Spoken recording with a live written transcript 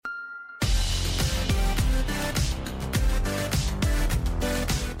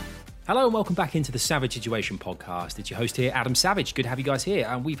Hello and welcome back into the Savage Situation podcast. It's your host here, Adam Savage. Good to have you guys here.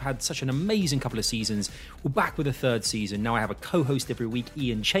 And we've had such an amazing couple of seasons. We're back with a third season. Now I have a co-host every week,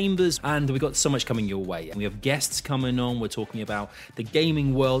 Ian Chambers, and we've got so much coming your way. And we have guests coming on. We're talking about the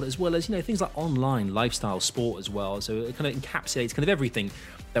gaming world as well as, things like online, lifestyle, sport as well. So it kind of encapsulates kind of everything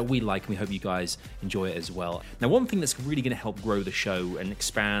that we like, and we hope you guys enjoy it as well. Now, one thing that's really going to help grow the show and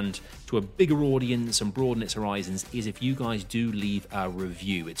expand to a bigger audience and broaden its horizons is if you guys do leave a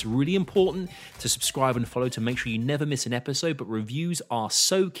review. It's really important to subscribe and follow to make sure you never miss an episode, but reviews are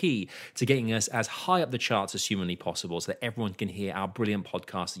so key to getting us as high up the charts as humanly possible so that everyone can hear our brilliant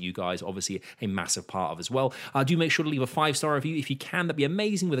podcast that you guys obviously a massive part of as well. Do make sure to leave a 5-star review if you can. That'd be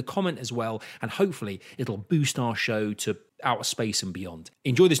amazing, with a comment as well, and hopefully it'll boost our show to outer space and beyond.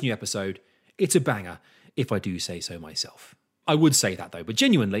 Enjoy this new episode. It's a banger, if I do say so myself. I would say that though, but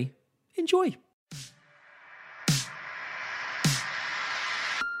genuinely, enjoy.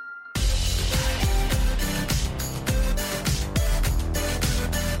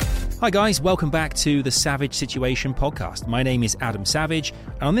 Hi guys, welcome back to the Savage Situation podcast. My name is Adam Savage,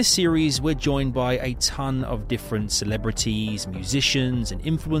 and on this series we're joined by a ton of different celebrities, musicians and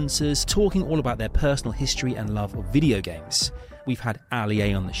influencers talking all about their personal history and love of video games. We've had Ali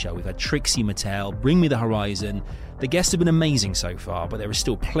A on the show, we've had Trixie Mattel, Bring Me the Horizon. The guests have been amazing so far, but there is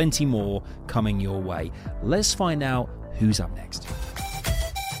still plenty more coming your way. Let's find out who's up next.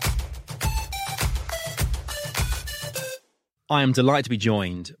 I am delighted to be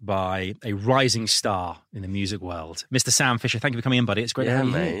joined by a rising star in the music world, Mr. Sam Fischer. Thank you for coming in, buddy. It's great to have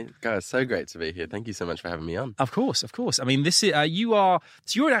you here. Guys, so great to be here. Thank you so much for having me on. Of course. I mean, this is you're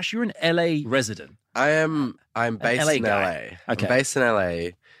an LA resident. I'm based in LA. Okay. I'm based in LA.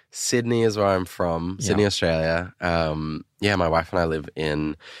 Sydney is where I'm from. Sydney, Australia. My wife and I live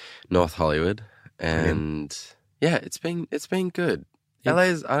in North Hollywood, and it's been good.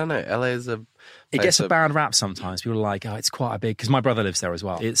 LA's It gets a bad rap sometimes. People are like, "Oh, it's quite a big," because my brother lives there as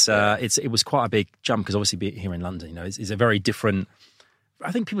well. It was quite a big jump because obviously here in London, it's a very different.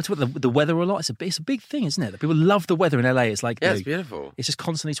 I think people talk about the weather a lot. It's a big thing, isn't it? That people love the weather in LA. It's like it's beautiful. It's just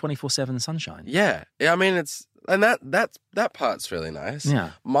constantly 24/7 sunshine. Yeah. I mean, that part's really nice.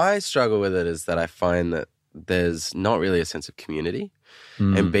 Yeah. My struggle with it is that I find that there's not really a sense of community.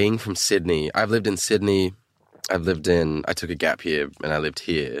 And being from Sydney, I've lived in Sydney. I took a gap year and I lived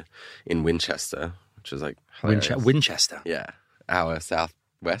here in Winchester, which is like hilarious. Winchester. Yeah. Hour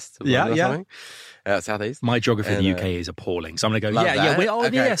southwest of London or something. Southeast. My geography of the UK is appalling. So I'm going to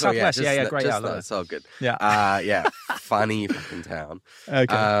go, southwest. Great. It's all good. Yeah. Funny fucking town.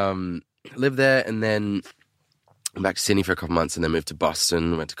 Okay. Lived there and then went back to Sydney for a couple months and then moved to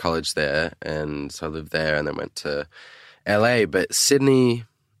Boston, went to college there. And so I lived there and then went to LA. But Sydney,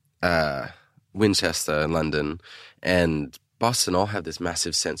 Winchester, London, and Boston all have this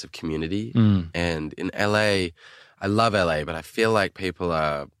massive sense of community. And in LA, I love LA, but I feel like people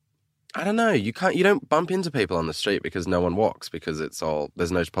are, I don't know, you don't bump into people on the street because no one walks, because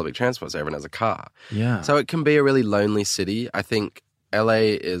there's no public transport, so everyone has a car. Yeah. So it can be a really lonely city. I think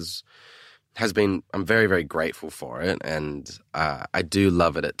LA I'm very, very grateful for it, and I do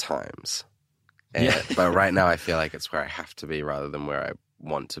love it at times. But right now I feel like it's where I have to be rather than where I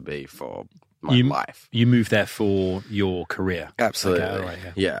want to be for my life. You moved there for your career. Absolutely. Okay, all right,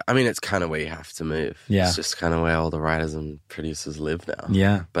 yeah. I mean, it's kind of where you have to move. Yeah. It's just kind of where all the writers and producers live now.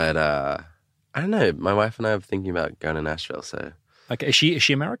 Yeah. But I don't know. My wife and I are thinking about going to Nashville, so... Okay. Is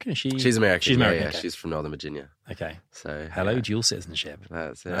she American? She's American. She's American. Yeah. Okay. She's from Northern Virginia. Okay. So hello, dual citizenship.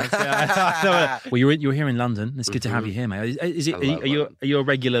 That's it. Well, you're here in London. It's good to have you here, mate. Are you a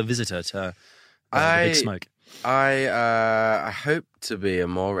regular visitor to the Big Smoke? I hope to be a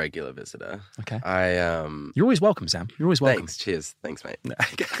more regular visitor. Okay. You're always welcome, Sam. You're always welcome. Thanks. Cheers. Thanks, mate.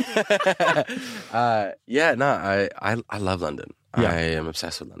 I love London. Yeah. I am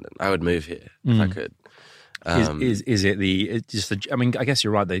obsessed with London. I would move here if I could. Is it I mean, I guess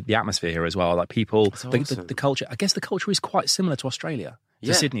you're right. The atmosphere here as well, like people, awesome. the culture. I guess the culture is quite similar to Australia,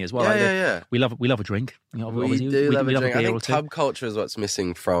 to Sydney as well. Yeah. We love a drink. We do love a drink. I think too. pub culture is what's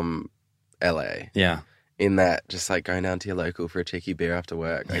missing from LA. Yeah. In that, just like going down to your local for a cheeky beer after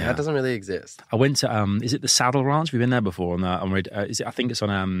work, that doesn't really exist. I went to is it the Saddle Ranch? Have you been there before? I think it's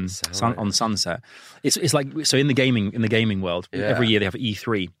on Sunset. It's like, so in the gaming world, every year they have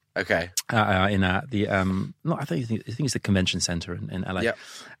E3. Okay. I think it's the convention center in LA. Yep.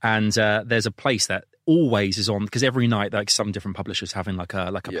 And there's a place that always is on, because every night like some different publishers having like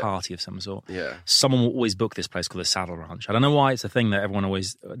a party of some sort. Yeah. Someone will always book this place called the Saddle Ranch. I don't know why, it's a thing that everyone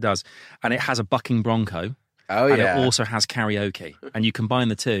always does. And it has a bucking bronco. Oh, and yeah. it also has karaoke. And you combine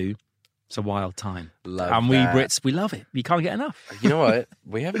the two, It's a wild time. Love and we that. Brits, we love it. We can't get enough. You know what?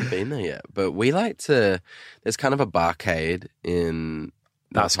 We haven't been there yet, but we like to. There's kind of a barcade in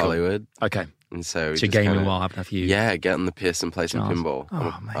That's North Hollywood. Okay. And so, So you're gaming while having a few. Yeah, getting the piss and play some pinball.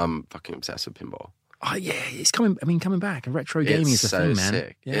 Oh, mate. I'm fucking obsessed with pinball. Oh yeah, it's coming. I mean, coming back. And retro gaming is the thing, man.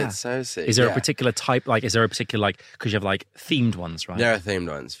 Sick. Yeah. It's so sick. Is there a particular type? Like, is there a particular because you have like themed ones, right? There are themed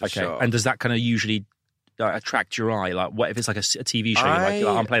ones for sure. And does that kind of usually attract your eye? Like, what if it's like a TV show? You're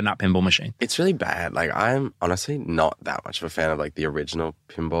like, I'm playing that pinball machine. It's really bad. Like, I'm honestly not that much of a fan of like the original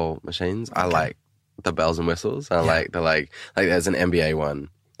pinball machines. I like the bells and whistles. I like the like there's an NBA one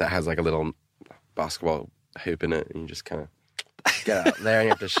that has like a little basketball hoop in it, and you just kind of get out there and you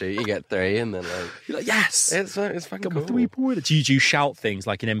have to shoot. You get 3, and then You're like, yes, it's fucking cool. 3-pointer. Do you shout things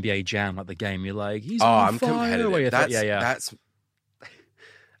like in NBA Jam, like the game? You're like, he's I'm fire. competitive. That's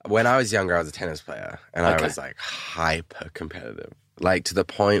when I was younger. I was a tennis player, and I was like hyper competitive, like to the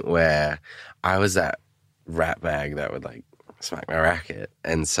point where I was that rat bag that would like smack my racket,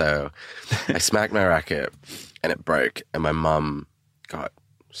 and so I smacked my racket, and it broke, and my mum got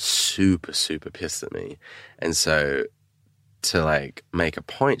super pissed at me, and so to like make a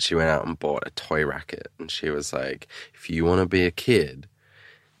point, she went out and bought a toy racket, and she was like, if you want to be a kid,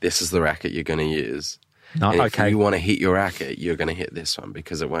 this is the racket you're going to use. And if you want to hit your racket, you're going to hit this one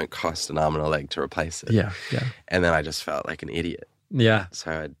because it won't cost an arm and a leg to replace it. Yeah. And then I just felt like an idiot. Yeah.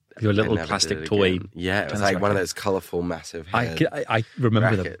 So your little plastic toy. Yeah, it was like one of those colourful, massive head I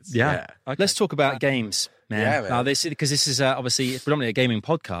remember rackets. them. Yeah. Okay. Let's talk about games, man. Yeah, man. Because this is obviously predominantly a gaming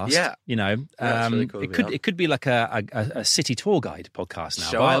podcast. Yeah. You know, it's really cool it could be like a city tour guide podcast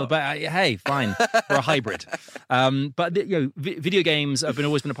now. Sure. But hey, fine, we're a hybrid. But video games have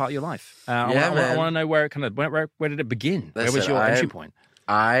always been a part of your life. I want to know where it where did it begin? Listen, where was your entry point?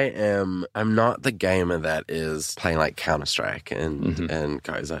 I'm not the gamer that is playing like Counter-Strike and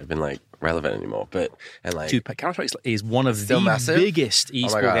guys I've been like relevant anymore, but Dude, Counter-Strike is one of the massive? biggest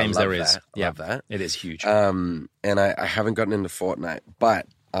esport games there is. Love that. It is huge. And I haven't gotten into Fortnite, but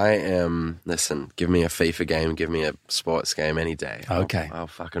I am. Listen, give me a FIFA game, give me a sports game any day. Okay, I'll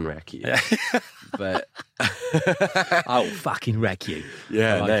fucking wreck you. But I'll fucking wreck you.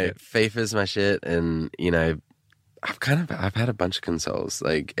 Yeah, FIFA's my shit, and you know. I've had a bunch of consoles,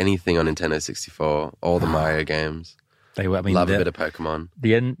 like anything on Nintendo 64, all the Mario games. Love a bit of Pokemon.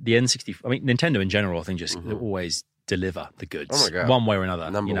 The N60. I mean, Nintendo in general, I think just always deliver the goods. Oh my God. One way or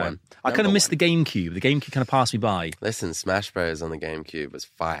another. Number one. I kind of miss the GameCube. The GameCube kind of passed me by. Listen, Smash Bros on the GameCube was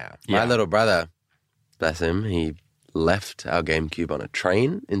fire. Yeah. My little brother, bless him, he left our GameCube on a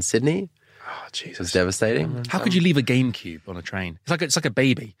train in Sydney. Oh, Jesus. It was devastating. How could you leave a GameCube on a train? It's like a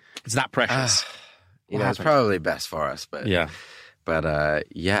baby. It's that precious. It's probably best for us, but yeah.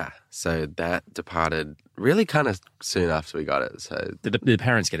 So that departed really kind of soon after we got it. So did the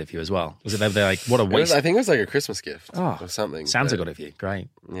parents get it for you as well? Was it they're like, what a waste? I think it was like a Christmas gift or something. Santa got it for you. Great.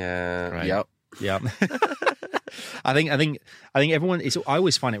 Yeah. Great. Yep. I think everyone. I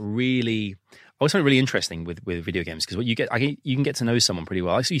always find it really. I always find it really interesting with video games because what you get, you can get to know someone pretty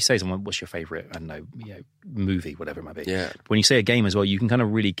well. I see you say someone, what's your favorite? I don't know, movie, whatever it might be. Yeah. When you say a game as well, you can kind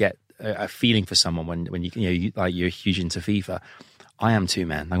of really get a feeling for someone when you're huge into FIFA. I am too,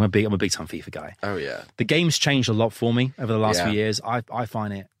 man. I'm a big time FIFA guy. Oh yeah. The game's changed a lot for me over the last few years. I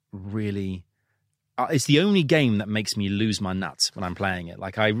find it really. It's the only game that makes me lose my nuts when I'm playing it.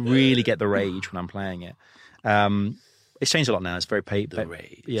 Like I really get the rage when I'm playing it. It's changed a lot now. It's very the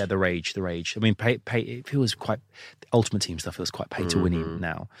rage. Yeah, the rage. I mean, it feels quite. The Ultimate Team stuff feels quite pay to win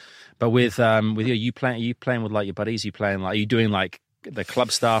now. But with you playing with like your buddies? Are you doing like the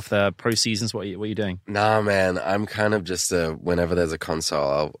club stuff, the pro seasons? What are you doing? Nah, man. I'm kind of just whenever there's a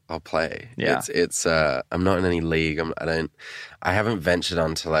console, I'll play. Yeah. It's I'm not in any league. I haven't ventured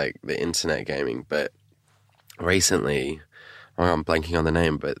onto like the internet gaming, but recently, I'm blanking on the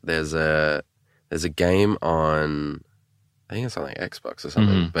name, but there's a game on. I think it's on like Xbox or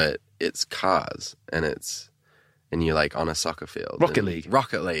something, but it's cars and you're like on a soccer field. Rocket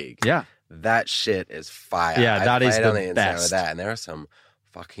League. Yeah. That shit is fire. Yeah, that is the best. With that, and there are some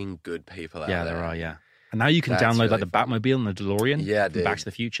fucking good people out there. Yeah, there are, yeah. And now you can download like the Batmobile and the DeLorean. Yeah, from dude. Back to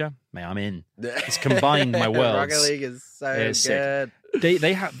the Future. Man, I'm in. It's combined my worlds. Rocket League is so good. Sick.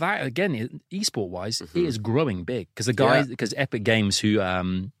 They have that again, esport wise, it is growing big. Because Epic Games who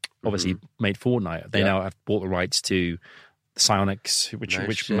obviously made Fortnite, they now have bought the rights to Psyonix,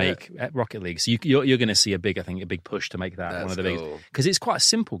 which make Rocket League. So you're going to see a big push to make that one of the biggest. Because it's quite a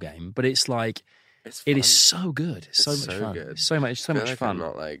simple game, but it's like it is so good. It's so much fun. Good. So much fun. fun. I'm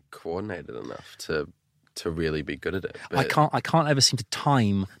not like coordinated enough to to really be good at it. I can't ever seem to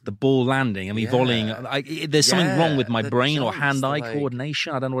time the ball landing and me volleying. There's something wrong with my brain or hand-eye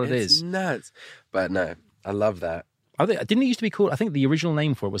coordination. I don't know what it is. It's nuts. But no, I love that. Didn't it used to be called? I think the original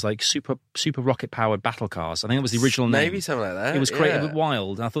name for it was like super rocket powered battle cars. I think it was the original name. Maybe something like that. It was created with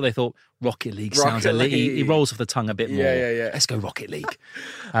Wild, and I thought they thought Rocket League sounds a little. It rolls off the tongue a bit more. Yeah. Let's go Rocket League.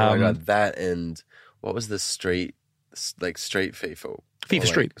 Oh my god, that and what was the street FIFA? FIFA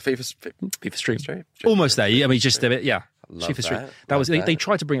Street. FIFA Street. Almost there. I mean, just a bit. Yeah. FIFA Street. That was. They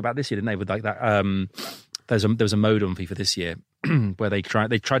tried to bring it back this year, didn't they? With like that. There was a mode on FIFA this year where they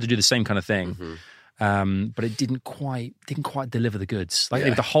tried to do the same kind of thing. Mm-hmm. But it didn't quite deliver the goods.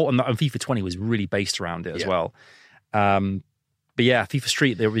 Like the whole and FIFA 20 was really based around it as well. But yeah, FIFA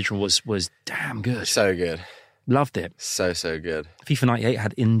Street, the original was damn good. So good. Loved it. So good. FIFA 98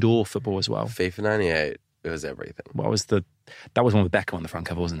 had indoor football as well. FIFA 98, it was everything. That was one with Beckham on the front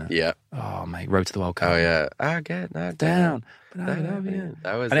cover, wasn't it? Yeah. Oh mate, Road to the World Cup. Oh yeah. I get knocked down.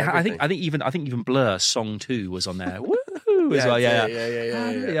 That was. And I think even Blur Song 2 was on there. Woohoo! As well.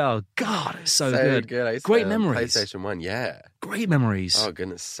 Yeah. Oh God, it's so good. Great memories. PlayStation 1, yeah. Great memories. Oh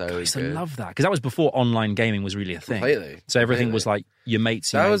goodness, so good. I used to love that because that was before online gaming was really a thing. Completely. So everything was like your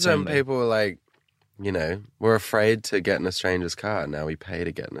mates. That was when people were like, we're afraid to get in a stranger's car. Now we pay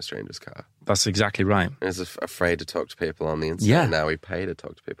to get in a stranger's car. That's exactly right. I was afraid to talk to people on the internet. Yeah. Now we pay to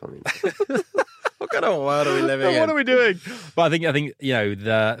talk to people on the internet. What kind of world are we living in? What are we doing? But I think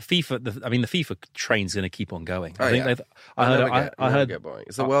the FIFA train's going to keep on going. I heard get boring.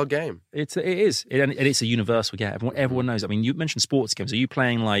 It's a world game. It is, and it's a universal game. Everyone knows. I mean, you mentioned sports games. Are you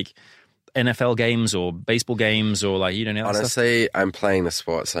playing like NFL games or baseball games or like you don't know? Honestly, I'm playing the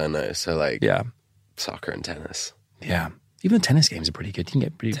sports I know. So like soccer and tennis. Yeah, even the tennis games are pretty good. You can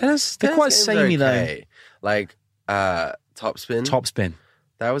get pretty tennis. They're quite samey though. Like top spin.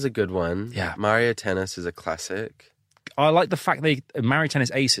 That was a good one. Yeah. Mario Tennis is a classic. I like the fact Mario Tennis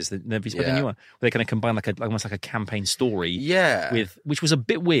Aces, the new one, where they kind of combine almost like a campaign story. Yeah. Which was a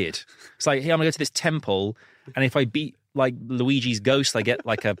bit weird. It's like, hey, I'm going to go to this temple, and if I beat like Luigi's ghost, I get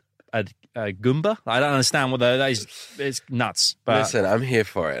like a Goomba. I don't understand what that is. It's nuts. But listen, I'm here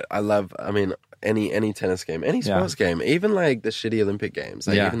for it. Any tennis game, any sports game, even like the shitty Olympic games,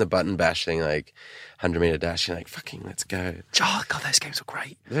 like even the button bashing, like 100-meter dash, you're like, fucking, let's go. Oh, God, those games were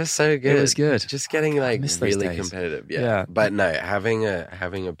great. They're so good. It was good. Just getting like really days. competitive. Yeah. But no, having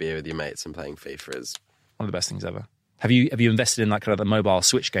a beer with your mates and playing FIFA is one of the best things ever. Have you invested in that kind of the mobile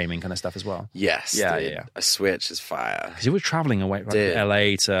Switch gaming kind of stuff as well? Yes. Yeah. A Switch is fire. Because you were traveling away from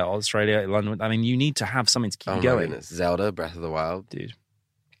LA to Australia, London. I mean, you need to have something to keep you going. Goodness. Zelda, Breath of the Wild. Dude.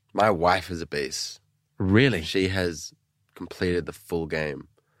 My wife is a beast. Really? She has completed the full game.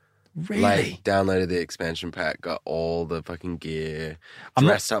 Really? Like, downloaded the expansion pack, got all the fucking gear,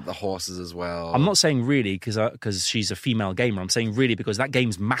 dressed up the horses as well. I'm not saying really because she's a female gamer. I'm saying really because that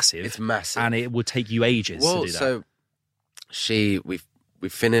game's massive. It's massive. And it would take you ages to do that. So we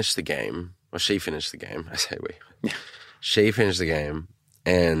finished the game. Well, she finished the game. I say we. She finished the game,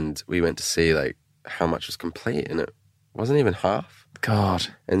 and we went to see like how much was complete, and it wasn't even half. God.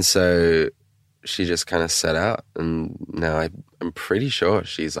 And so she just kind of set out, and now I'm pretty sure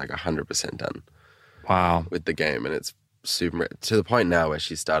she's like 100% done. Wow. With the game, and it's super to the point now where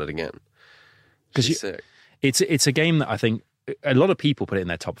she started again. She's sick. It's a game that I think a lot of people put it in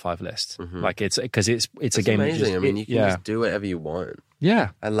their top 5 list. Mm-hmm. Like it's a game amazing. You can just do whatever you want. Yeah,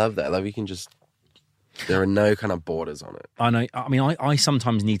 I love that. Like you can just. There are no kind of borders on it. I know. I mean, I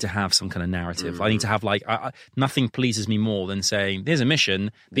sometimes need to have some kind of narrative. I need to have like nothing pleases me more than saying, "There's a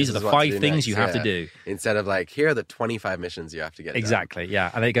mission. These are the 5 things you have to do." Instead of like, here are the 25 missions you have to get. Exactly. Done.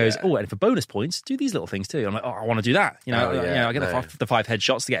 Yeah, and it goes, and for bonus points, do these little things too. I'm like, I want to do that. I get the 5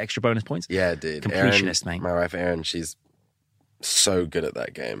 headshots to get extra bonus points. Yeah, dude. Completionist, mate. My wife Erin, she's so good at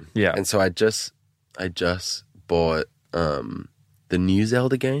that game. Yeah, and so I just bought. The new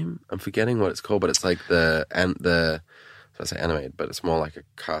Zelda game, I'm forgetting what it's called, but it's like I say animated, but it's more like a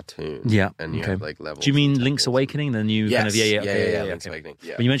cartoon. Yeah, and you have like levels. Do you mean Link's Awakening, the new kind of Link's Awakening?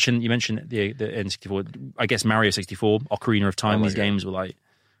 Yeah. But you mentioned the N64. I guess Mario 64, Ocarina of Time. These games were like,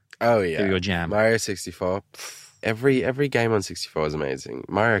 your jam. Mario 64. Every game on 64 is amazing.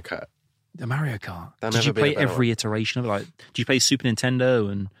 Mario Kart. The Mario Kart. Did you play every iteration of it? Like, did you play Super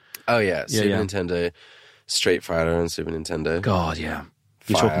Nintendo and? Oh yeah, Super Nintendo. Street Fighter on Super Nintendo. God, yeah.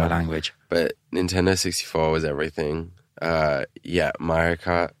 You're talking my language. But Nintendo 64 was everything. Mario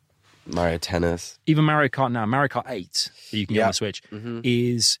Kart, Mario Tennis. Even Mario Kart now, Mario Kart 8, that you can get on the Switch,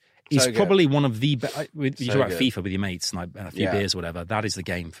 is probably one of the... You talk about FIFA with your mates and a few beers or whatever. That is the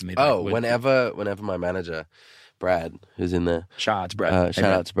game for me. Whenever my manager, Brad, who's in there... Shout out to Brad. Shout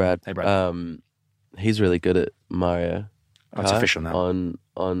out to Brad. Hey, Brad. He's really good at Mario. Oh, it's official now.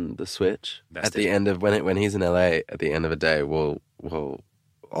 On the Switch. Best At the end of when he's in LA, at the end of a day, my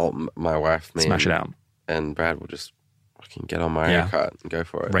wife, me, Smash it out. and Brad will just fucking get on Mario Kart and go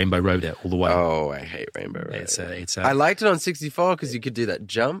for it. Rainbow Road it all the way. Oh, I hate Rainbow Road. I I liked it on 64 because you could do that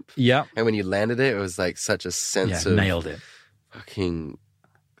jump. Yeah. And when you landed it, it was like such a sense of nailed it. fucking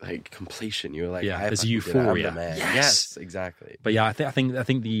like completion. You were like, there's fucking did it. I'm euphoria. the man. Yes. Yes, exactly. But yeah, I think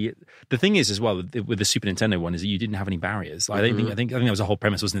the thing is as well with the Super Nintendo one is that you didn't have any barriers. Like, I think that was the whole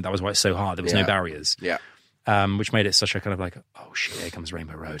premise, wasn't it? That was why it's so hard. There was no barriers. Yeah. Which made it such a kind of like, oh shit, here comes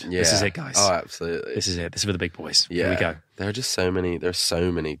Rainbow Road. Yeah. This is it, guys. Oh, absolutely. This is it. This is for the big boys. Yeah. Here we go. There are just so many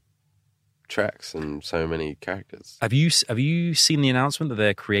tracks and so many characters. Have you seen the announcement that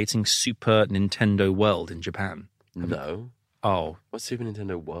they're creating Super Nintendo World in Japan? No. Oh. What's Super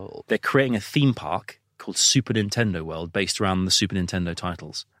Nintendo World? They're creating a theme park called Super Nintendo World based around the Super Nintendo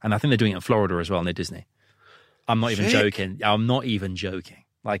titles. And I think they're doing it in Florida as well near Disney. I'm not even joking. I'm not even joking.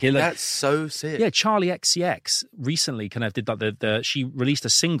 That's so sick. Yeah, Charlie XCX recently kind of did that. She released a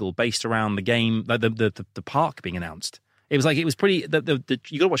single based around the game, like the park being announced. It was pretty. You got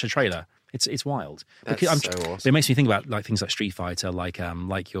to watch the trailer. It's wild. That's so awesome. It makes me think about like things like Street Fighter, like your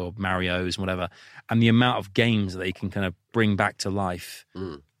Marios and whatever, and the amount of games that they can kind of bring back to life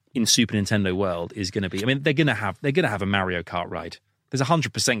in Super Nintendo World is going to be. I mean, they're going to have a Mario Kart ride. There's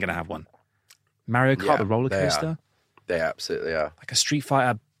 100% going to have one. Mario Kart, the roller coaster. They absolutely are. Like a Street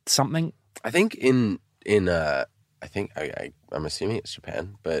Fighter something. I think I'm assuming it's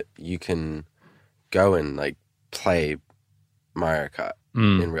Japan, but you can go and like play Mario Kart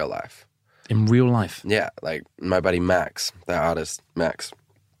in real life. In real life? Yeah, like my buddy Max, the artist Max,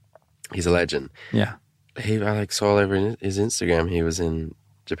 he's a legend. Yeah. I saw all over his Instagram, he was in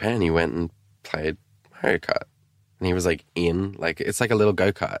Japan, he went and played Mario Kart. And he was like it's like a little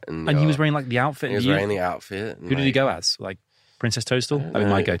go-kart. And he was wearing like the outfit. He was wearing the outfit. Who did he go as? Like Princess Toadstool? That would be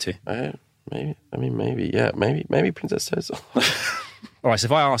my go-to. Maybe Princess Toadstool. All right, so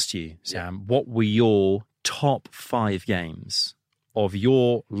if I asked you, Sam, what were your top 5 games of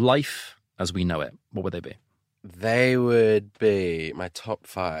your life as we know it, what would they be? They would be my top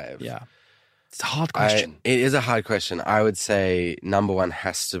 5. Yeah. It's a hard question. It is a hard question. I would say number 1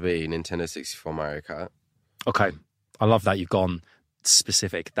 has to be Nintendo 64 Mario Kart. Okay. I love that you've gone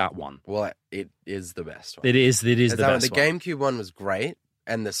specific, that one. Well, it is the best one. It is the best one. The GameCube one was great,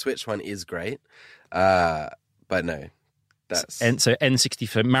 and the Switch one is great. But no, that's... So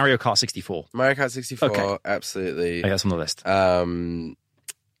N64, Mario Kart 64. Mario Kart 64, okay. Absolutely. Okay, that's on the list.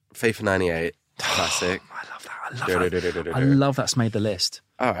 FIFA 98, classic. I love that's made the list.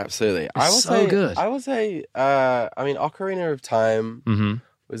 Oh, absolutely. It's so good. I will say, Ocarina of Time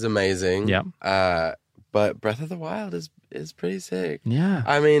was amazing. Yeah. But Breath of the Wild is pretty sick. Yeah.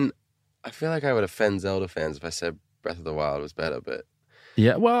 I mean, I feel like I would offend Zelda fans if I said Breath of the Wild was better, but...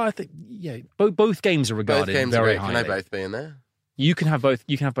 Yeah, well, I think, both games are regarded very highly. Can they both be in there? You can have both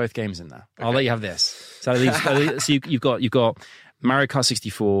games in there. Okay. I'll let you have this. So you've got Mario Kart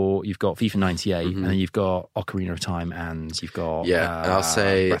 64, you've got FIFA 98, and then you've got Ocarina of Time, and you've got and I'll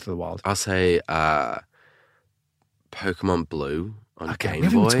say Breath of the Wild. I'll say Pokemon Blue on Game Boy. We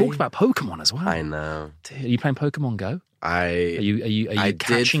haven't even talked about Pokemon as well. I know. Dude, are you playing Pokemon Go? I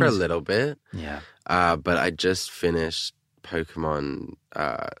did for a little bit. Yeah. But I just finished Pokemon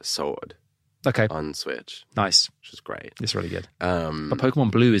Sword. Okay. On Switch. Nice. Which is great. It's really good. But Pokemon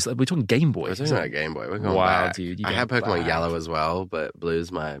Blue is... We're talking Game Boy. We're talking about Game Boy. We're going back. Dude. I had Pokemon Yellow as well, but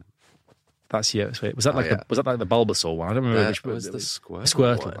Blue's my... That's sweet. Was that like the Bulbasaur one? I don't remember which... was the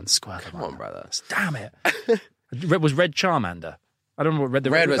Squirtle one. Come on, brother. Damn it. Was Red Charmander? I don't know what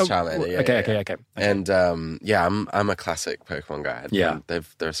Red was Charmander, yeah. Okay. And I'm a classic Pokemon guy. Yeah. There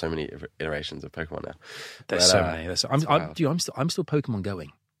are so many iterations of Pokemon now. There's so many. I'm still Pokemon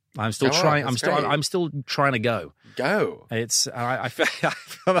going. I'm still trying. I'm still trying to go. Go. It's I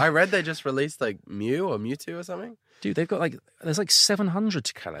read they just released like Mew or Mewtwo or something. Dude, they've got there's 700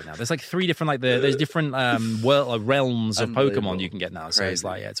 to color now. There's like 3 different there's different realms of Pokemon you can get now. So it's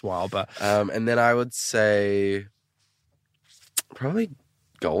it's wild. But and then I would say probably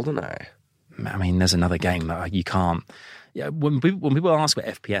GoldenEye. I mean, there's another game that you can't. Yeah, when people ask about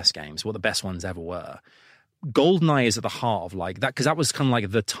FPS games, what the best ones ever were, GoldenEye is at the heart of like that, because that was kind of like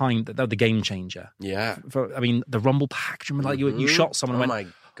the time that the game changer. Yeah. I mean, the Rumble Pack. Do you remember, like you shot someone and went,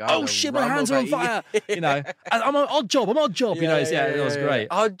 my God, oh shit, my hands are on fire. You know, I'm on odd job. You know, it was great.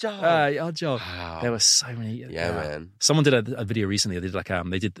 Odd job. Wow. There were so many. Yeah, man. Someone did a video recently. They did like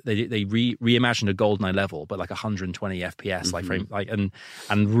they reimagined a GoldenEye level, but like 120 FPS, like frame, like and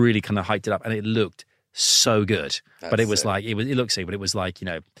really kind of hyped it up, and it looked so good. But it was sick. It looked sick, but it was like, you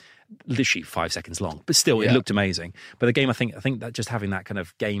know, literally 5 seconds long, but still it looked amazing. But the game, I think that just having that kind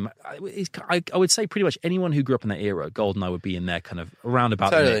of game, I would say pretty much anyone who grew up in that era, GoldenEye would be in there kind of around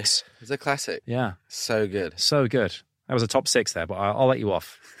about the mix. It's a classic. Yeah. So good. So good. That was a top 6 there, but I'll let you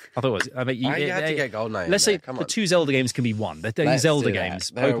off. I thought it was. I mean, you had to get GoldenEye. Let's say the 2 Zelda games can be one. The Zelda games,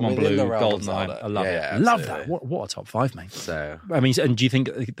 Pokemon Blue, GoldenEye. I love it. Love that. What a top 5, mate. So, I mean, and do you think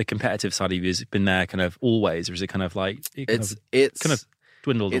the competitive side of you has been there kind of always, or is it kind of like it's kind of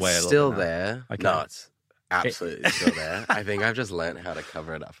dwindled away a little? It's still there. Okay. No, it's absolutely still there. I think I've just learned how to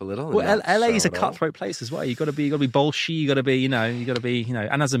cover it up a little. Well, LA is a cutthroat place as well. You got to be bolshy. You got to be,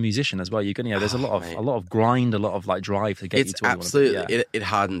 and as a musician as well, you're gonna, there's a lot of grind, a lot of like drive to get you to where absolutely, you want to be. It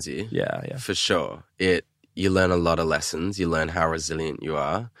hardens you. Yeah, for sure. You learn a lot of lessons. You learn how resilient you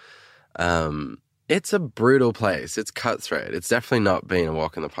are. It's a brutal place. It's cutthroat. It's definitely not being a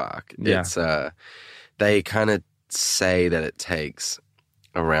walk in the park. Yeah. It's they kind of say that it takes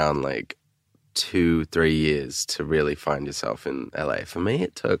around like 2-3 years to really find yourself in LA. For me,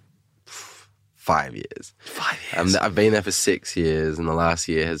 it took 5 years. 5 years. I've been there for 6 years, and the last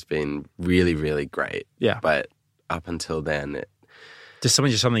year has been really, really great. Yeah. But up until then, does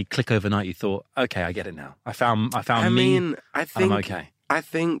something just suddenly click overnight? You thought, okay, I get it now. I found I me. Mean, I think I'm okay. I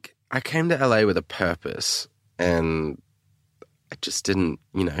think I came to LA with a purpose, and I just didn't,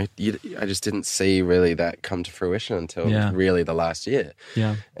 I just didn't see really that come to fruition until really the last year.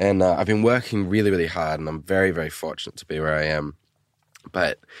 Yeah. And I've been working really, really hard, and I'm very, very fortunate to be where I am.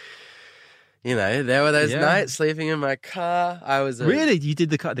 But, there were those nights sleeping in my car. I was really? You did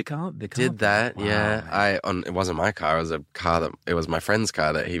the car? Did that? Wow, yeah. It wasn't my car. It was a car it was my friend's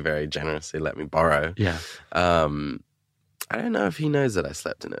car that he very generously let me borrow. Yeah. I don't know if he knows that I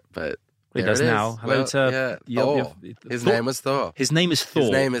slept in it, but he does now. Hello to Thor. His name was Thor. His name is Thor.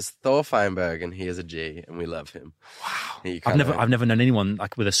 His name is Thor Feinberg, and he is a G, and we love him. Wow. I've never known anyone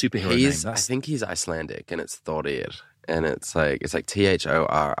like with a superhero name. I think he's Icelandic, and it's Thorir, and it's like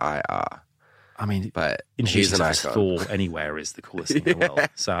Thorir. I mean, but he's an icon. Thor anywhere is the coolest thing in the world.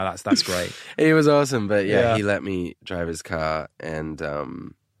 So that's great. He was awesome, but he let me drive his car, and it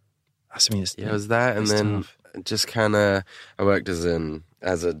was that, and then tough. Just kind of I worked as a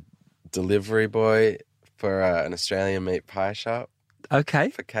delivery boy for an Australian meat pie shop. Okay,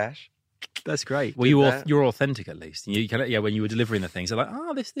 for cash. That's great. Well, you're authentic at least. You kind of, when you were delivering the things, they're like,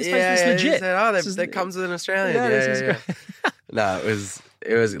 oh, this legit. That comes with an Australian. This is great. No,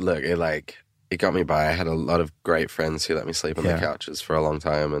 it was. Look, it got me by. I had a lot of great friends who let me sleep on their couches for a long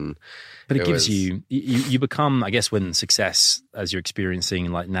time, but it gives you become, I guess, when success, as you're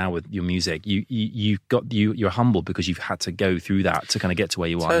experiencing like now with your music, you're humble because you've had to go through that to kind of get to where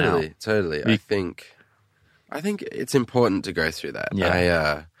you are now. Totally. I think it's important to go through that.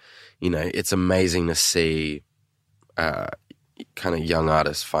 Yeah. It's amazing to see kind of young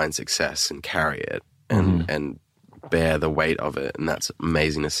artists find success and carry it and bear the weight of it, and that's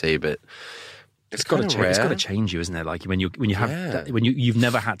amazing to see. But it's got to change. It's got to change you, isn't it? Like when you've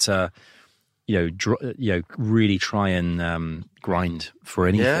never had to, really try and grind for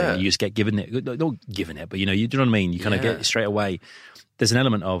anything. Yeah. You just get given it, not given it, but you know what I mean. You kind of get straight away. There's an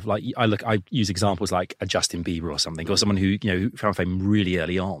element of like I use examples like a Justin Bieber or something, or someone who who found fame really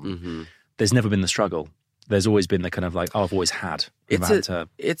early on. Mm-hmm. There's never been the struggle. There's always been the kind of like, I've always had.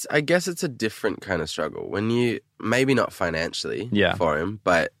 I guess it's a different kind of struggle when you maybe not financially for him,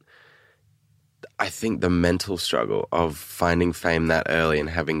 but I think the mental struggle of finding fame that early and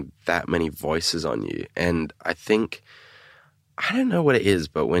having that many voices on you. And I think, I don't know what it is,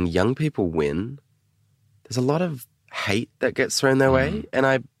 but when young people win, there's a lot of hate that gets thrown their way. And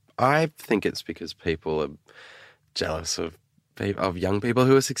I think it's because people are jealous of young people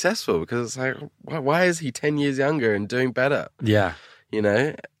who are successful, because it's like, why is he 10 years younger and doing better? Yeah.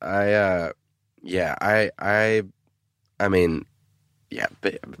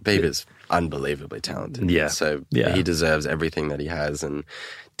 Bieber's unbelievably talented. Yeah. So he deserves everything that he has and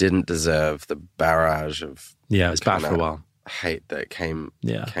didn't deserve the barrage of it was bad for a while. Hate that came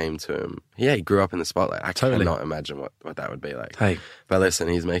to him. Yeah, he grew up in the spotlight. I cannot imagine what that would be like. Hey. But listen,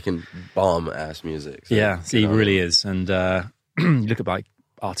 he's making bomb-ass music. So he really is. And you look at like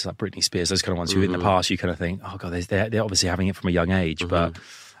artists like Britney Spears, those kind of ones who in the past you kind of think, oh God, they're obviously having it from a young age. But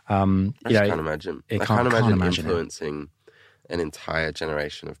I can't imagine. I can't imagine influencing an entire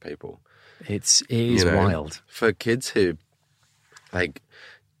generation of people. It is wild. For kids who, like,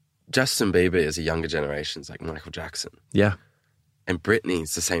 Justin Bieber is a younger generation. It's like Michael Jackson. Yeah. And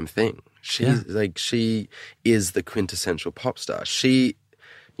Britney's the same thing. She is the quintessential pop star. She,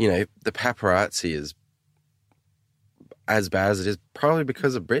 the paparazzi is as bad as it is probably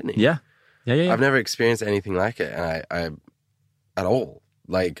because of Britney. Yeah. I've never experienced anything like it, and I at all.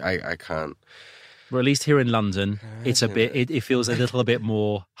 Like I can't. Well, at least here in London, it's a bit. It feels a little bit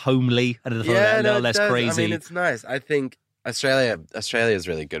more homely and a little less crazy. I mean, it's nice. I think Australia is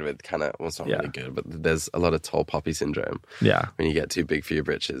really good with kind of. Well, it's not really good, but there's a lot of tall poppy syndrome. Yeah. When you get too big for your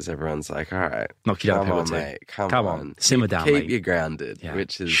britches, everyone's like, "All right, knock you down, come on, mate, come on, simmer down, keep mate. you grounded." Yeah.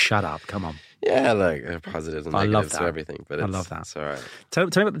 Which is shut up, come on. Yeah, like positives and negatives to everything. But I love that. It's all right. Tell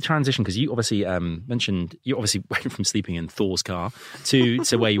me about the transition, because you obviously mentioned you obviously went from sleeping in Thor's car to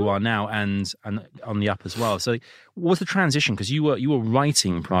where you are now, and on the up as well. So, what was the transition? Because you were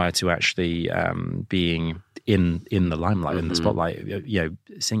writing prior to actually being in the limelight, in the spotlight,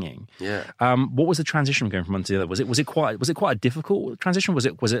 singing. Yeah. What was the transition going from one to the other? Was it quite a difficult transition? Was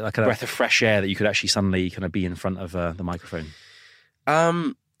it like a breath of fresh air that you could actually suddenly kind of be in front of the microphone?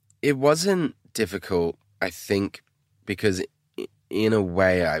 It wasn't difficult, I think, because in a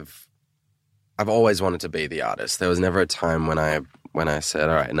way I've always wanted to be the artist. There was never a time when I said,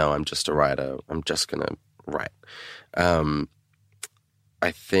 all right, no, I'm just a writer. I'm just going to write.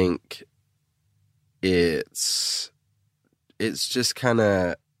 I think it's just kind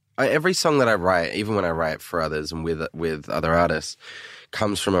of every song that I write, even when I write for others and with other artists,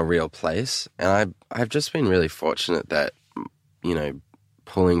 comes from a real place. And I've just been really fortunate that,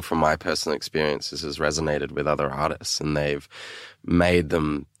 pulling from my personal experiences has resonated with other artists, and they've made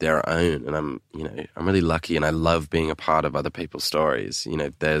them their own. And I'm really lucky, and I love being a part of other people's stories.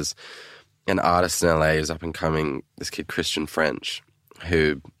 There's an artist in LA who's up and coming, this kid Christian French,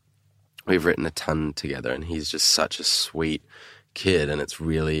 who we've written a ton together, and he's just such a sweet kid, and it's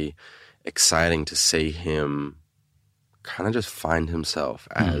really exciting to see him kind of just find himself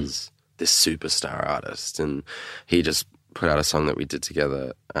as this superstar artist. And he just put out a song that we did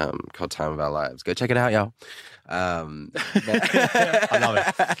together called Time of Our Lives. Go check it out, y'all. I love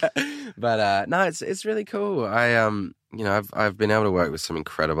it. But no, it's really cool. I've been able to work with some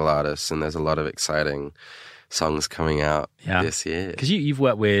incredible artists, and there's a lot of exciting songs coming out this year. Because you've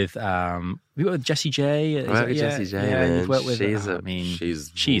worked with Jessie J. Jessie J, man. You've worked with she's oh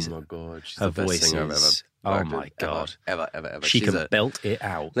my god, she's her the best voice singer I've ever. Oh my god! Ever. She can belt it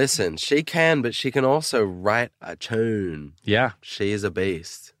out. Listen, she can, but she can also write a tune. Yeah, she is a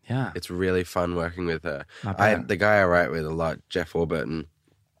beast. Yeah, it's really fun working with her. The guy I write with a lot, Jeff Warburton,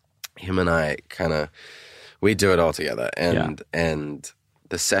 him and I we do it all together, and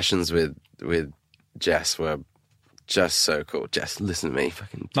the sessions with Jess were just so cool. Jess, listen to me,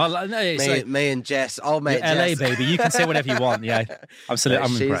 fucking. Me and Jess, old mate. LA Jess. baby, you can say whatever you want. Yeah, absolutely.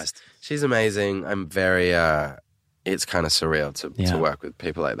 I'm impressed. She's amazing. I'm very. It's kind of surreal to work with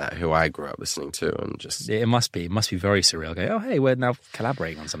people like that who I grew up listening to, and just. It must be very surreal. Go, oh hey, we're now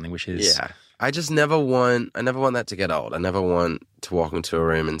collaborating on something, which is. Yeah, I just never want that to get old. I never want to walk into a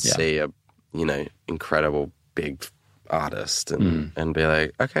room and see a, incredible big artist and be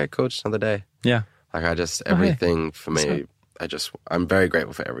like, okay, cool, just another day. Yeah. Like everything for me, I'm very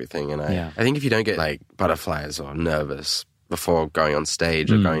grateful for everything. And I think if you don't get like butterflies or nervous before going on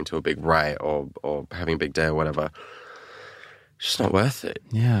stage or going to a big write or having a big day or whatever, it's just not worth it.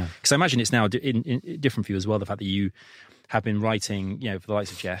 Yeah. Because I imagine it's now different for you as well, the fact that you have been writing, for the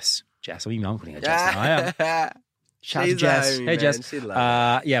likes of Jess. I mean, I'm calling her Jess now. I am. Shout out to Jess. Hey, Jess.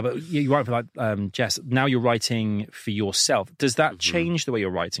 But you write for Jess. Now you're writing for yourself. Does that change the way you're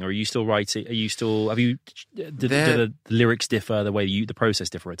writing, or are you still writing? Do the lyrics differ? The way the process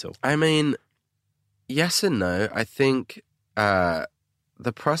differ at all? I mean, yes and no. I think the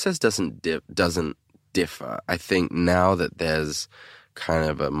process doesn't differ. I think now that there's kind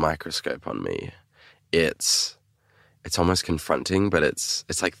of a microscope on me, it's almost confronting, but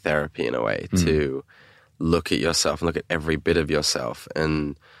it's like therapy in a way to look at yourself and look at every bit of yourself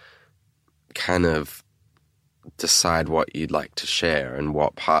and kind of decide what you'd like to share and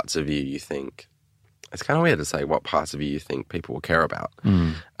what parts of you think. It's kind of weird to say what parts of you think people will care about,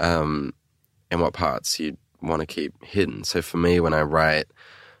 and what parts you want to keep hidden. So for me, when I write,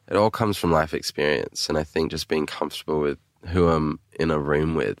 it all comes from life experience, and I think just being comfortable with who I'm in a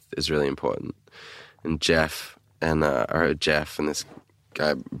room with is really important. And Jeff and this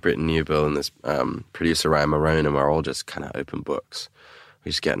guy Britton Newbill and this producer Ryan Marone, and we're all just kind of open books.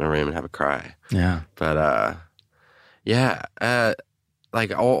 We just get in a room and have a cry. Yeah. But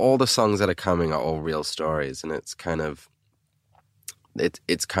like all the songs that are coming are all real stories, and it's kind of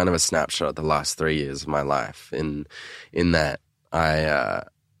a snapshot of the last 3 years of my life. In that I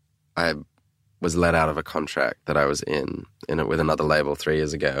was let out of a contract that I was in it with another label 3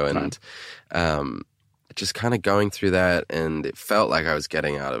 years ago, and just kind of going through that, and it felt like I was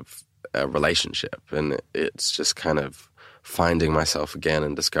getting out of a relationship, and it's just kind of finding myself again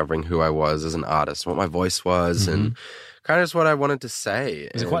and discovering who I was as an artist, what my voice was, and kind of just what I wanted to say.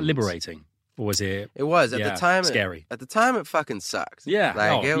 Was it quite liberating? Or was it? It was. At the time, scary. At the time, it fucking sucked. Yeah.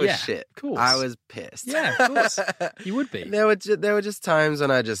 Like, it was shit. Of course. I was pissed. Yeah, of course. You would be. There were just times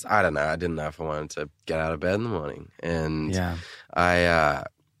when I don't know, I didn't know if I wanted to get out of bed in the morning. And I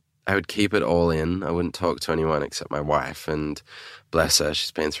would keep it all in. I wouldn't talk to anyone except my wife. And bless her,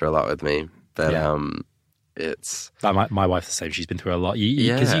 she's been through a lot with me. But it's... My wife's the same. She's been through a lot.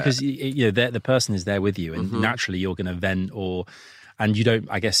 Because the person is there with you, and naturally you're going to vent and you don't,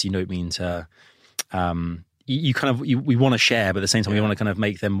 I guess you don't mean to, we want to share, but at the same time, we want to kind of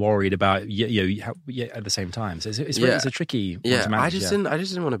make them worried about, at the same time. So it's a tricky one to manage. I just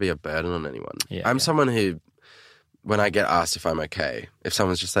didn't want to be a burden on anyone. Yeah, I'm someone who, when I get asked if I'm okay, if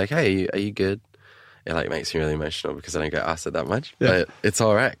someone's just like, hey, are you good? It like makes me really emotional because I don't get asked it that much. Yeah. But it's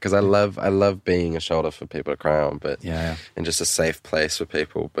all right because I love being a shoulder for people to cry on, but and just a safe place for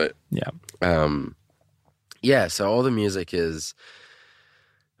people. But so all the music is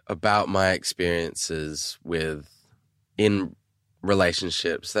about my experiences in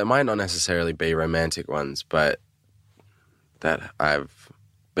relationships that might not necessarily be romantic ones, but that I've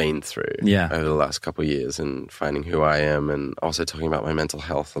been through over the last couple of years, and finding who I am, and also talking about my mental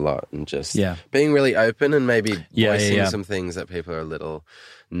health a lot, and just being really open and maybe voicing some things that people are a little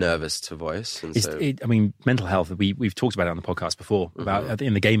nervous to voice. And mental health, we've talked about it on the podcast before, about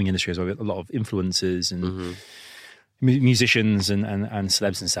in the gaming industry as well, a lot of influencers and musicians and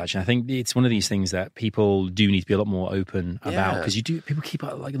celebs and such, and I think it's one of these things that people do need to be a lot more open about, because people keep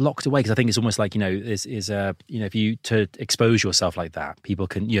it like locked away, because I think it's almost like if you to expose yourself like that, people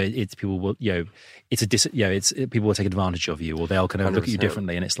can people will people will take advantage of you, or they'll kind of 100%. Look at you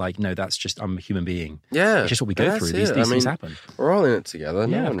differently, and it's like, no, that's just, I'm a human being. It's just what we go through. These things happen. We're all in it together.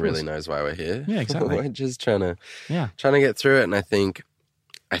 No one really knows why we're here. Yeah, exactly. We're just trying to get through it, and I think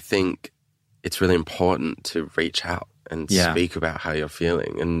it's really important to reach out and speak about how you're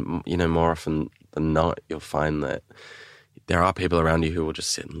feeling. And, more often than not, you'll find that there are people around you who will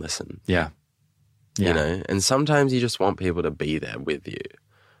just sit and listen. Yeah. And sometimes you just want people to be there with you,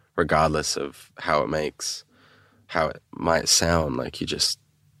 regardless of how it might sound. Like sometimes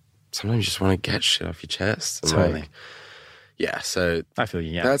you just want to get shit off your chest. And totally. So I feel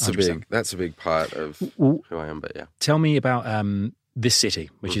you, That's 100%. That's a big part of who I am, but Tell me about This City,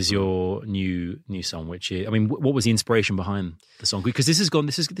 which is your new song, which is, what was the inspiration behind the song? Because this is I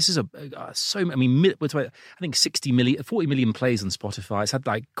think 40 million plays on Spotify. It's had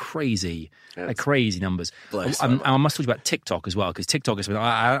like crazy numbers. I must talk about TikTok as well, because TikTok is,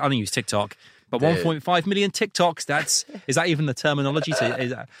 I don't use TikTok, but 1.5 million TikToks, is that even the terminology? So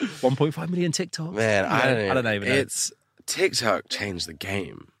is that 1.5 million TikToks? Man, I don't even know. It's TikTok changed the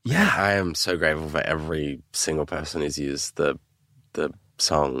game. Yeah. I am so grateful for every single person who's used the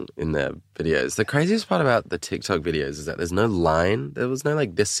song in their videos. The craziest part about the TikTok videos is that there's no line. There was no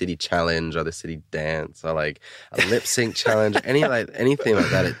like This City challenge or This City dance or like a lip sync challenge, anything like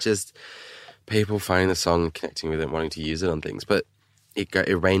that. It just people finding the song, connecting with it, wanting to use it on things. But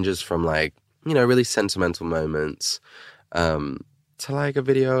it ranges from like, really sentimental moments to like a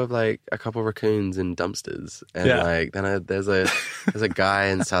video of like a couple of raccoons in dumpsters, and like then there's a guy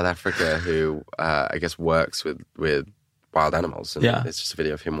in South Africa who I guess works with wild animals, and it's just a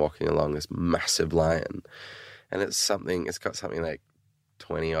video of him walking along this massive lion, and it's got something like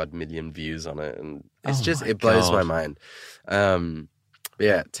 20 odd million views on it, and it's it blows my mind.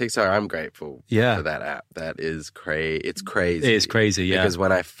 TikTok, I'm grateful for that app. That is it's crazy. It is crazy, because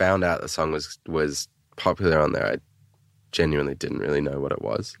when I found out the song was popular on there, I genuinely didn't really know what it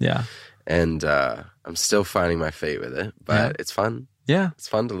was. And I'm still finding my feet with it, but it's fun. It's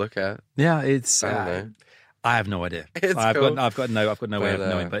fun to look at. It's I don't know. I have no idea. I've got no way of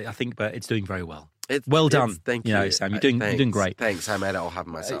knowing, but I think it's doing very well. Well done. Thank you. Sam. You're doing great. Thanks. I made it all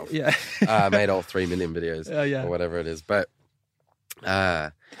happen myself. I made all 3 million videos or whatever it is. But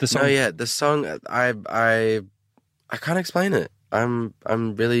the song, the song. I can't explain it. I'm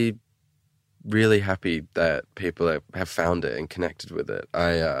really, really happy that people have found it and connected with it.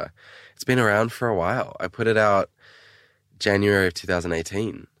 It's been around for a while. I put it out January of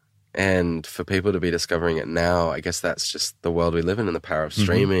 2018. And for people to be discovering it now, I guess that's just the world we live in and the power of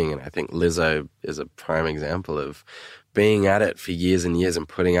streaming. And I think Lizzo is a prime example of being at it for years and years and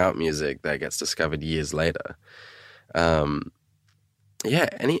putting out music that gets discovered years later.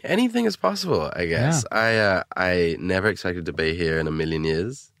 Anything is possible, I guess. I never expected to be here in a million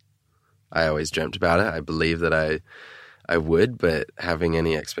years. I always dreamt about it. I believe that I would, but having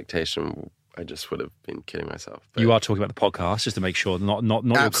any expectation I just would have been kidding myself. But you are talking about the podcast, just to make sure, not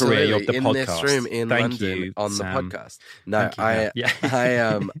your absolutely, career, the in podcast. this room in Thank London you, on Sam. the podcast. No,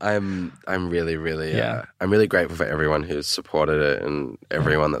 I'm really, really, I'm really grateful for everyone who's supported it and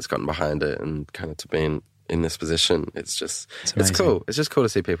everyone that's gotten behind it and kind of to being in this position. It's cool. It's just cool to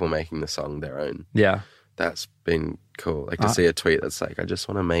see people making the song their own. Yeah. That's been cool. Like to see a tweet that's like, I just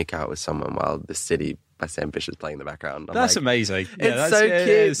want to make out with someone while The City by Sam Fisher is playing in the background. That's amazing. It's so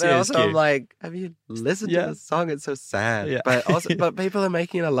cute. But also I'm like, have you listened to the song? It's so sad. Yeah. But people are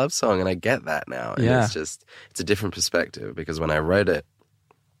making it a love song and I get that now. And it's a different perspective because when I wrote it,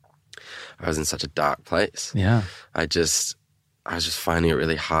 I was in such a dark place. Yeah. I was just finding it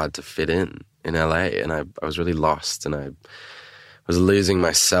really hard to fit in LA and I was really lost and I was losing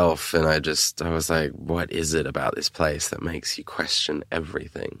myself and I was like, what is it about this place that makes you question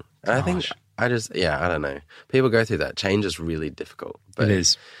everything? And I think I don't know. People go through that. Change is really difficult. But it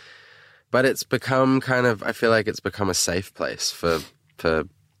is. But it's become I feel like it's become a safe place for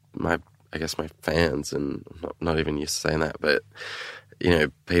my fans, and I'm not even used to saying that, but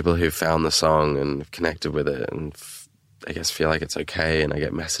people who found the song and have connected with it and I guess feel like it's okay. And I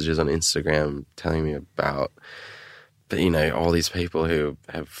get messages on Instagram telling me about all these people who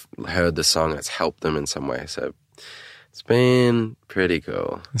have heard the song that's helped them in some way. So it's been pretty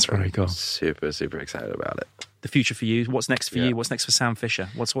cool. That's very cool. Super, super excited about it. The future for you. What's next for you? What's next for Sam Fisher?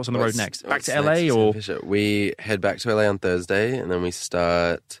 What's on the road next? Back to LA or? We head back to LA on Thursday and then we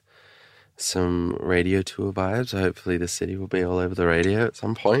start some radio tour vibes. Hopefully the city will be all over the radio at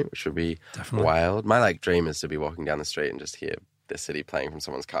some point, which would be wild. My dream is to be walking down the street and just hear the city playing from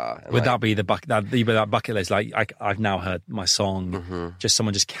someone's car. Would that be that bucket list? Like I've now heard my song, just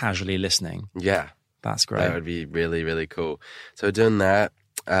someone just casually listening. Yeah. That's great. That would be really, really cool. So we're doing that.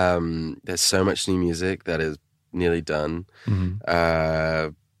 There's so much new music that is nearly done.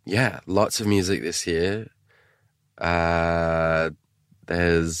 Lots of music this year.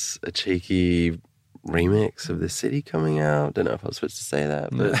 There's a cheeky remix of The City coming out. Don't know if I was supposed to say that,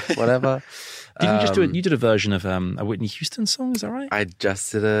 but whatever. You did a version of a Whitney Houston song, is that right? I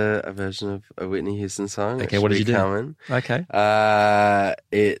just did a version of a Whitney Houston song. Okay, what did you do? Coming. Okay. I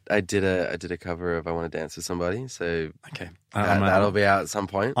did a cover of I Want to Dance with Somebody, so okay. That'll be out at some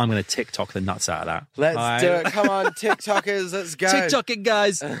point. I'm going to TikTok the nuts out of that. Let's do it. Come on, TikTokers, let's go. TikToking,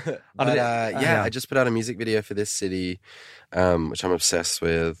 guys. I just put out a music video for This City, which I'm obsessed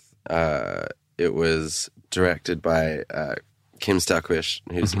with. It was directed by Kim Stuckwish,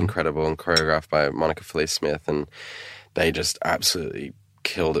 who's incredible, and choreographed by Monica Felice Smith, and they just absolutely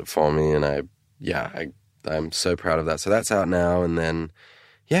killed it for me. And I'm so proud of that. So that's out now, and then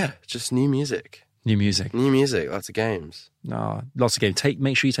just new music. New music, lots of games. No, lots of games.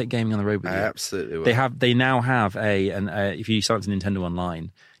 Make sure you take gaming on the road with you. I absolutely will. They now have if you sign up to Nintendo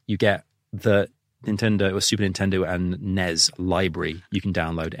Online, you get the Nintendo or Super Nintendo and NES library. You can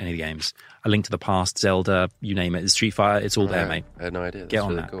download any of the games. A Link to the Past, Zelda, you name it. Street Fighter, it's all there, mate. I had no idea. Get on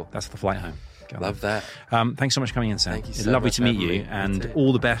really that. Cool. That's the flight home. Love that. Thanks so much for coming in, Sam. Thank you so It's lovely much to meet for having you, me. and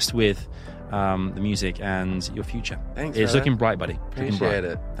all the best with the music and your future. Thanks. It's looking bright, buddy. Appreciate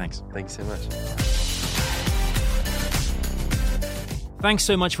it. Thanks. Thank you so much. Thanks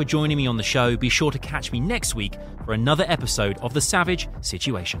so much for joining me on the show. Be sure to catch me next week for another episode of The Savage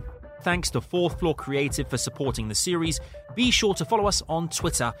Situation. Thanks to Fourth Floor Creative for supporting the series. Be sure to follow us on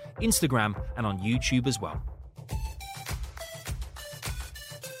Twitter, Instagram, and on YouTube as well.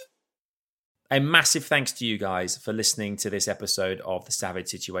 A massive thanks to you guys for listening to this episode of the Savage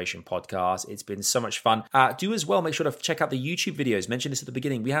Situation podcast. It's been so much fun. Do as well, make sure to check out the YouTube videos. Mentioned this at the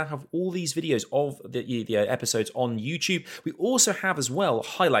beginning. We have all these videos of the episodes on YouTube. We also have as well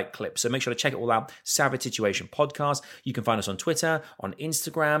highlight clips. So make sure to check it all out. Savage Situation podcast. You can find us on Twitter, on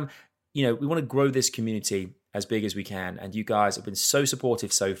Instagram. We want to grow this community as big as we can. And you guys have been so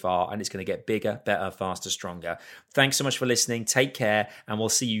supportive so far, and it's going to get bigger, better, faster, stronger. Thanks so much for listening. Take care, and we'll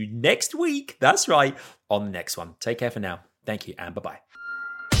see you next week. That's right, on the next one. Take care for now. Thank you, and bye-bye.